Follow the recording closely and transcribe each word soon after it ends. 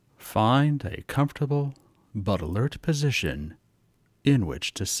Find a comfortable but alert position in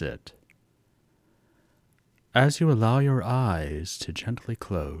which to sit. As you allow your eyes to gently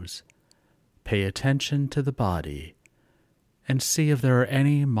close, pay attention to the body and see if there are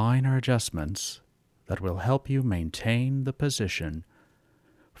any minor adjustments that will help you maintain the position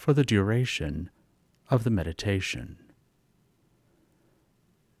for the duration of the meditation.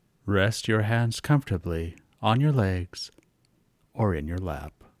 Rest your hands comfortably on your legs or in your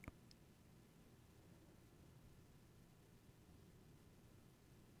lap.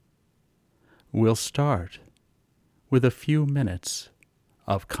 We'll start with a few minutes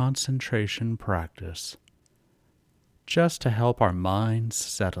of concentration practice, just to help our minds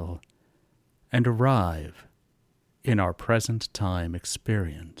settle and arrive in our present time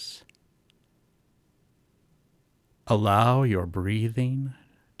experience. Allow your breathing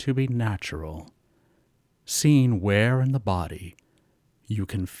to be natural, seeing where in the body you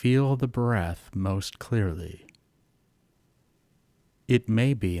can feel the breath most clearly. It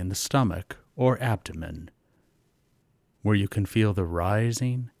may be in the stomach or abdomen, where you can feel the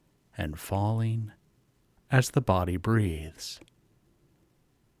rising and falling as the body breathes.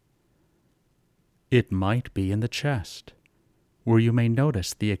 It might be in the chest, where you may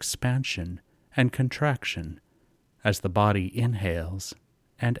notice the expansion and contraction as the body inhales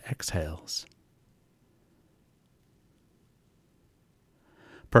and exhales.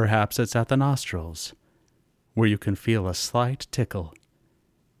 Perhaps it's at the nostrils, where you can feel a slight tickle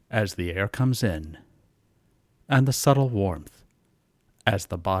as the air comes in, and the subtle warmth as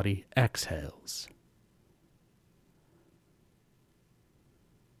the body exhales.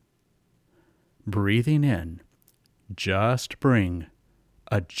 Breathing in, just bring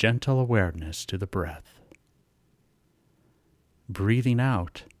a gentle awareness to the breath. Breathing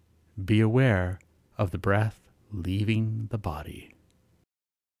out, be aware of the breath leaving the body.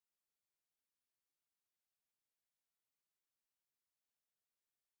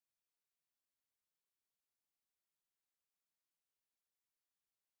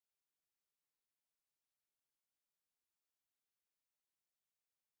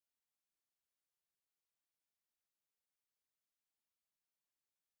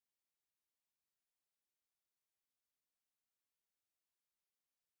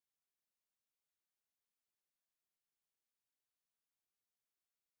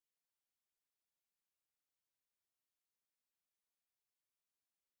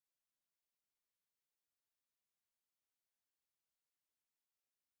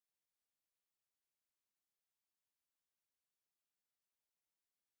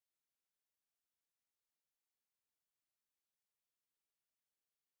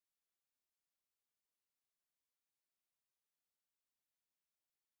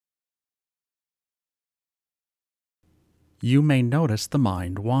 You may notice the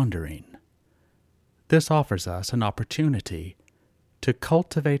mind wandering. This offers us an opportunity to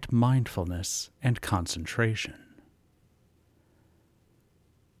cultivate mindfulness and concentration.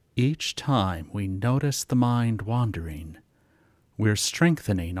 Each time we notice the mind wandering, we're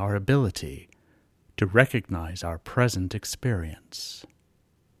strengthening our ability to recognize our present experience.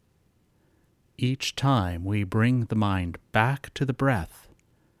 Each time we bring the mind back to the breath,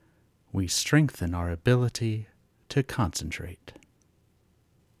 we strengthen our ability to concentrate.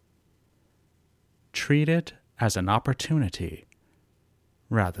 Treat it as an opportunity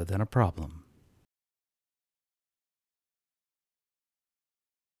rather than a problem.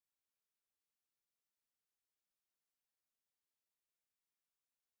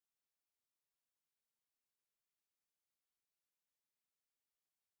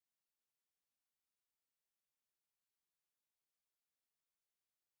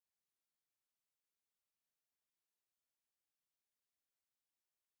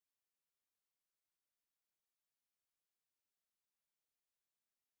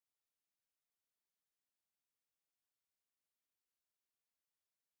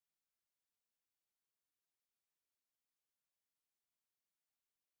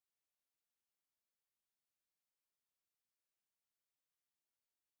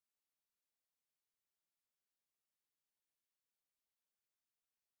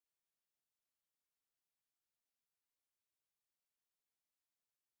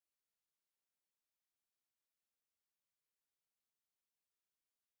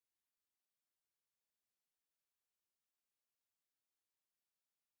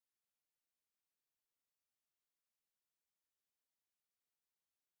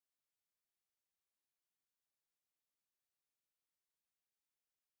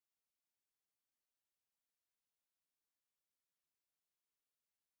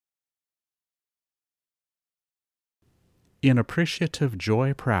 In appreciative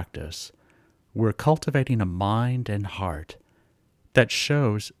joy practice, we're cultivating a mind and heart that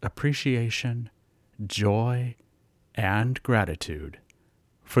shows appreciation, joy, and gratitude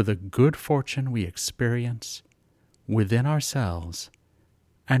for the good fortune we experience within ourselves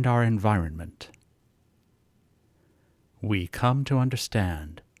and our environment. We come to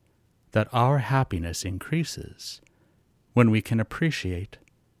understand that our happiness increases when we can appreciate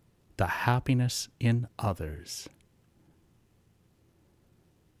the happiness in others.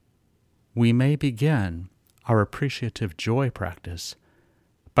 We may begin our appreciative joy practice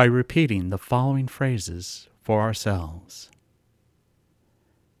by repeating the following phrases for ourselves.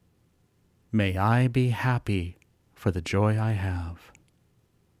 May I be happy for the joy I have.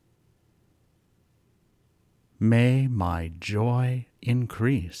 May my joy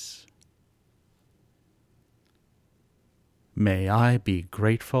increase. May I be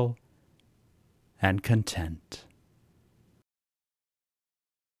grateful and content.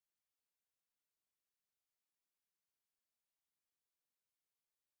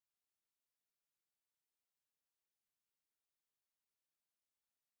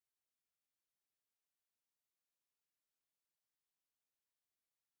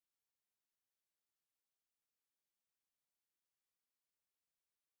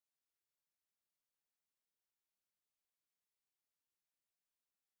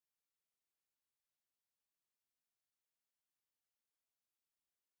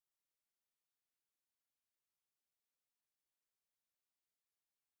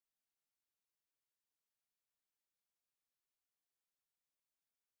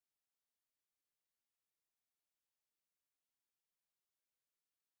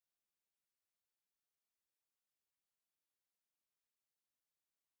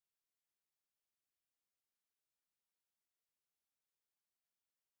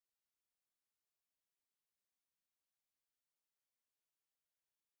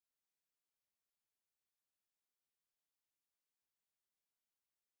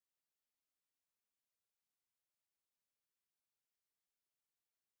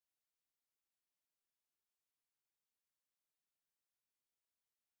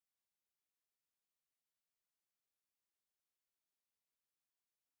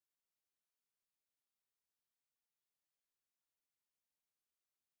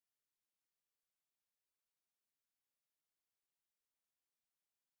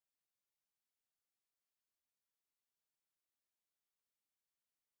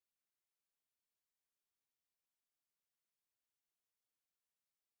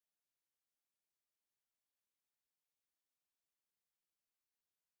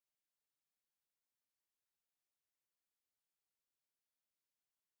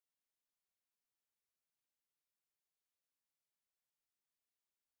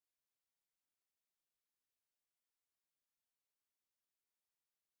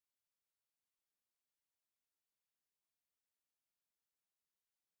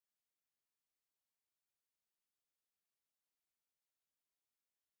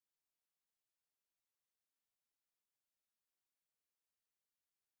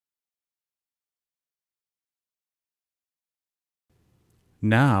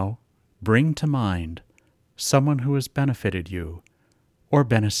 Now, bring to mind someone who has benefited you or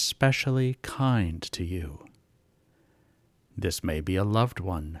been especially kind to you. This may be a loved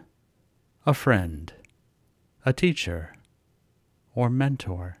one, a friend, a teacher, or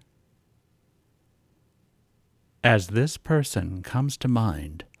mentor. As this person comes to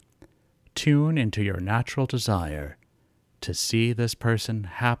mind, tune into your natural desire to see this person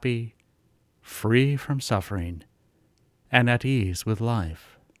happy, free from suffering, and at ease with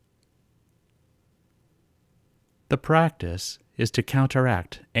life. The practice is to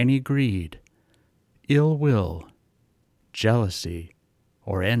counteract any greed, ill will, jealousy,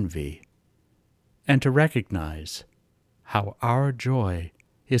 or envy, and to recognize how our joy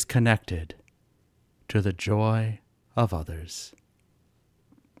is connected to the joy of others.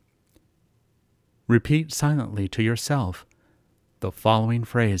 Repeat silently to yourself the following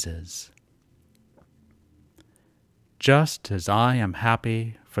phrases. Just as I am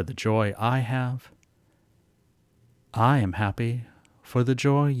happy for the joy I have, I am happy for the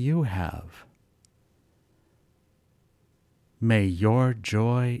joy you have. May your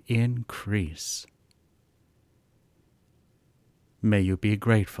joy increase. May you be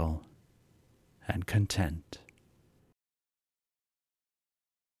grateful and content.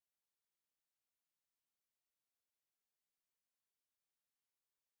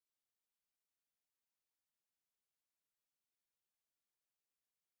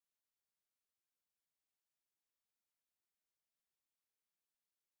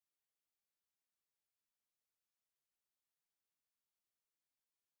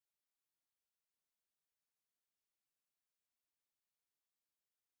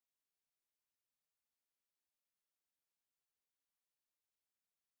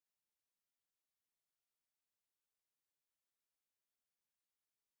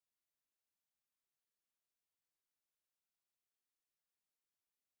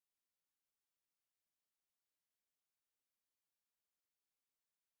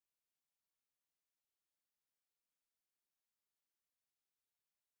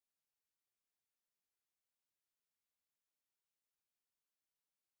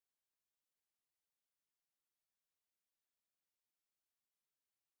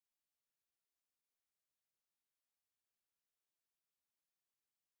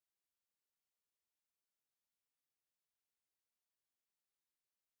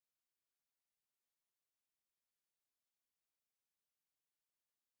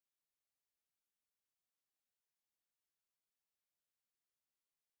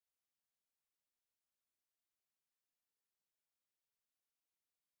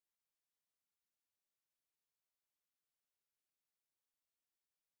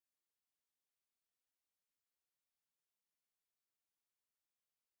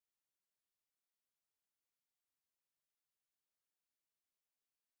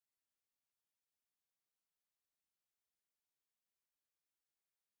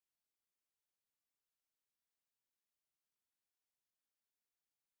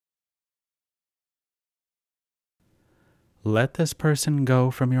 let this person go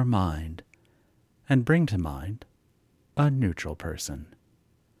from your mind and bring to mind a neutral person.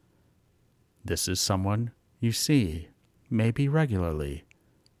 This is someone you see, maybe regularly,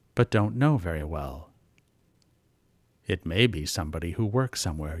 but don't know very well. It may be somebody who works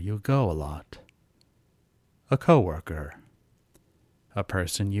somewhere you go a lot, a coworker, a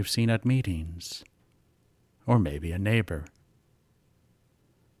person you've seen at meetings, or maybe a neighbor.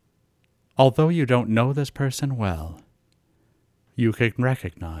 Although you don't know this person well, you can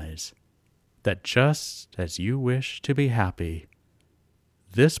recognize that just as you wish to be happy,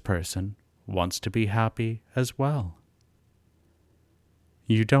 this person wants to be happy as well.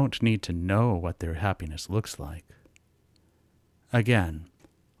 You don't need to know what their happiness looks like. Again,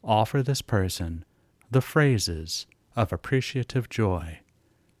 offer this person the phrases of appreciative joy,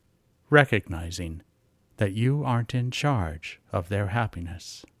 recognizing that you aren't in charge of their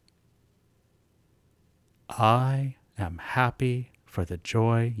happiness. I am happy for the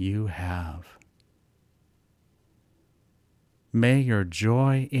joy you have. May your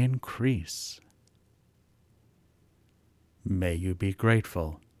joy increase. May you be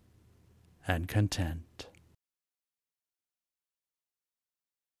grateful and content.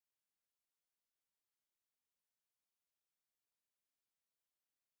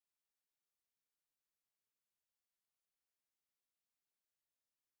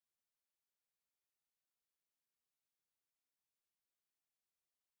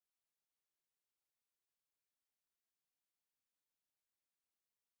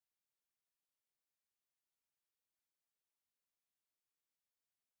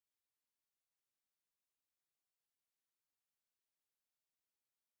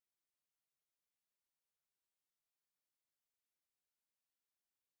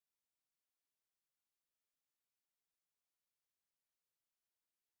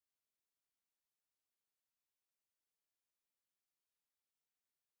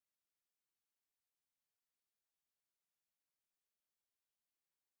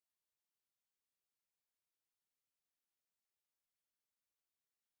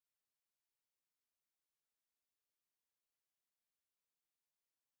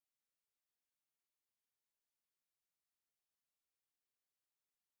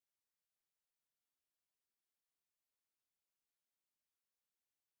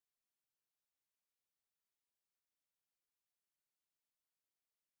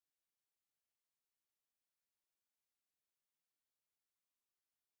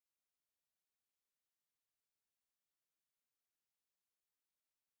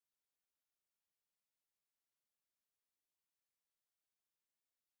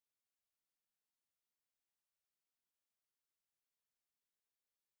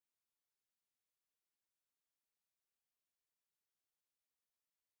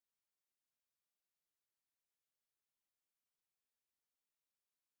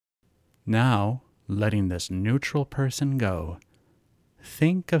 Now, letting this neutral person go,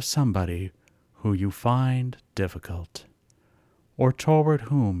 think of somebody who you find difficult, or toward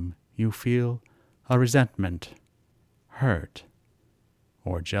whom you feel a resentment, hurt,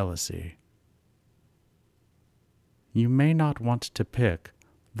 or jealousy. You may not want to pick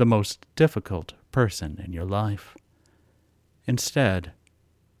the most difficult person in your life. Instead,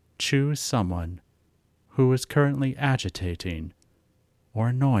 choose someone who is currently agitating or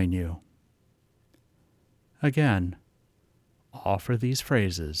annoying you. Again, offer these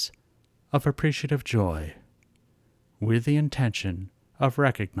phrases of appreciative joy with the intention of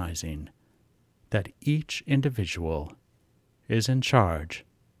recognizing that each individual is in charge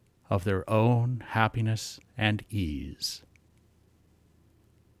of their own happiness and ease.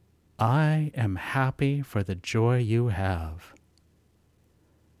 I am happy for the joy you have.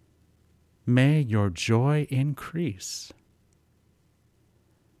 May your joy increase.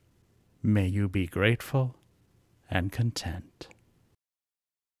 May you be grateful and content.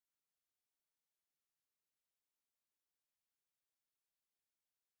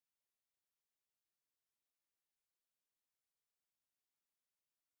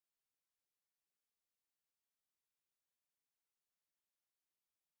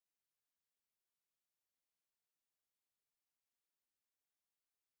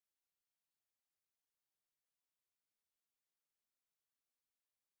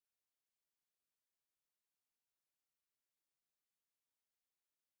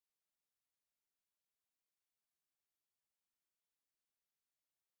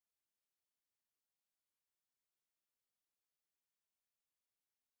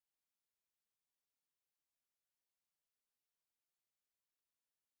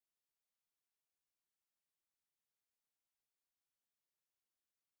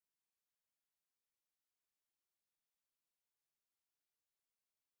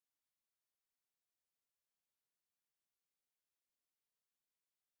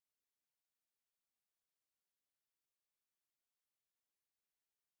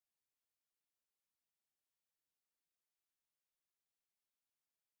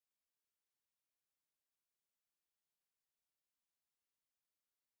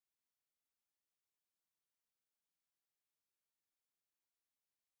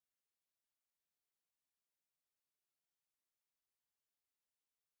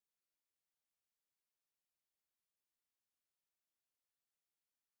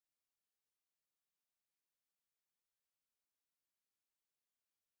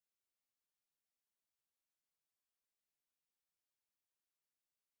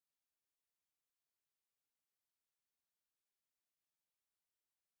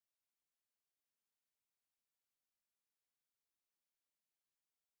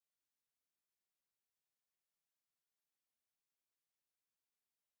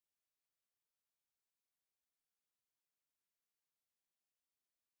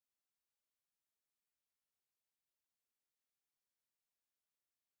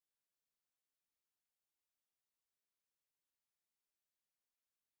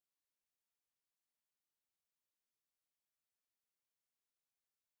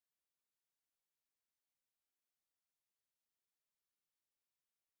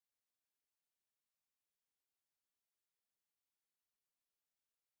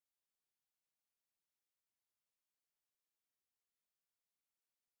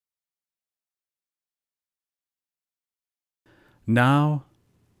 Now,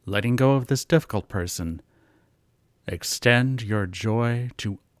 letting go of this difficult person, extend your joy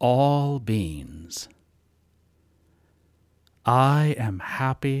to all beings. I am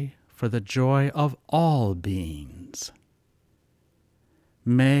happy for the joy of all beings.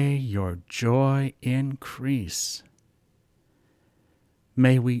 May your joy increase.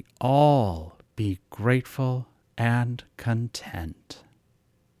 May we all be grateful and content.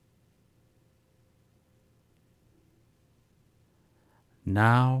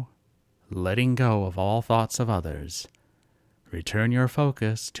 Now, letting go of all thoughts of others, return your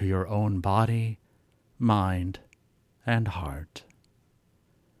focus to your own body, mind, and heart.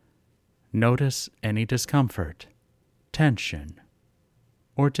 Notice any discomfort, tension,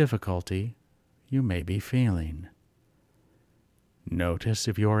 or difficulty you may be feeling. Notice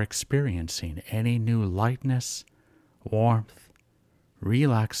if you're experiencing any new lightness, warmth,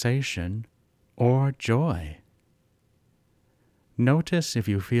 relaxation, or joy. Notice if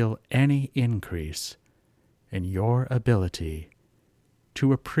you feel any increase in your ability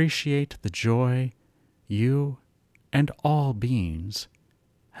to appreciate the joy you and all beings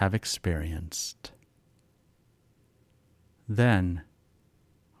have experienced. Then,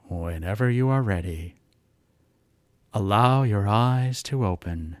 whenever you are ready, allow your eyes to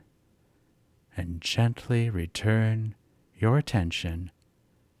open and gently return your attention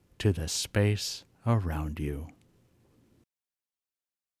to the space around you.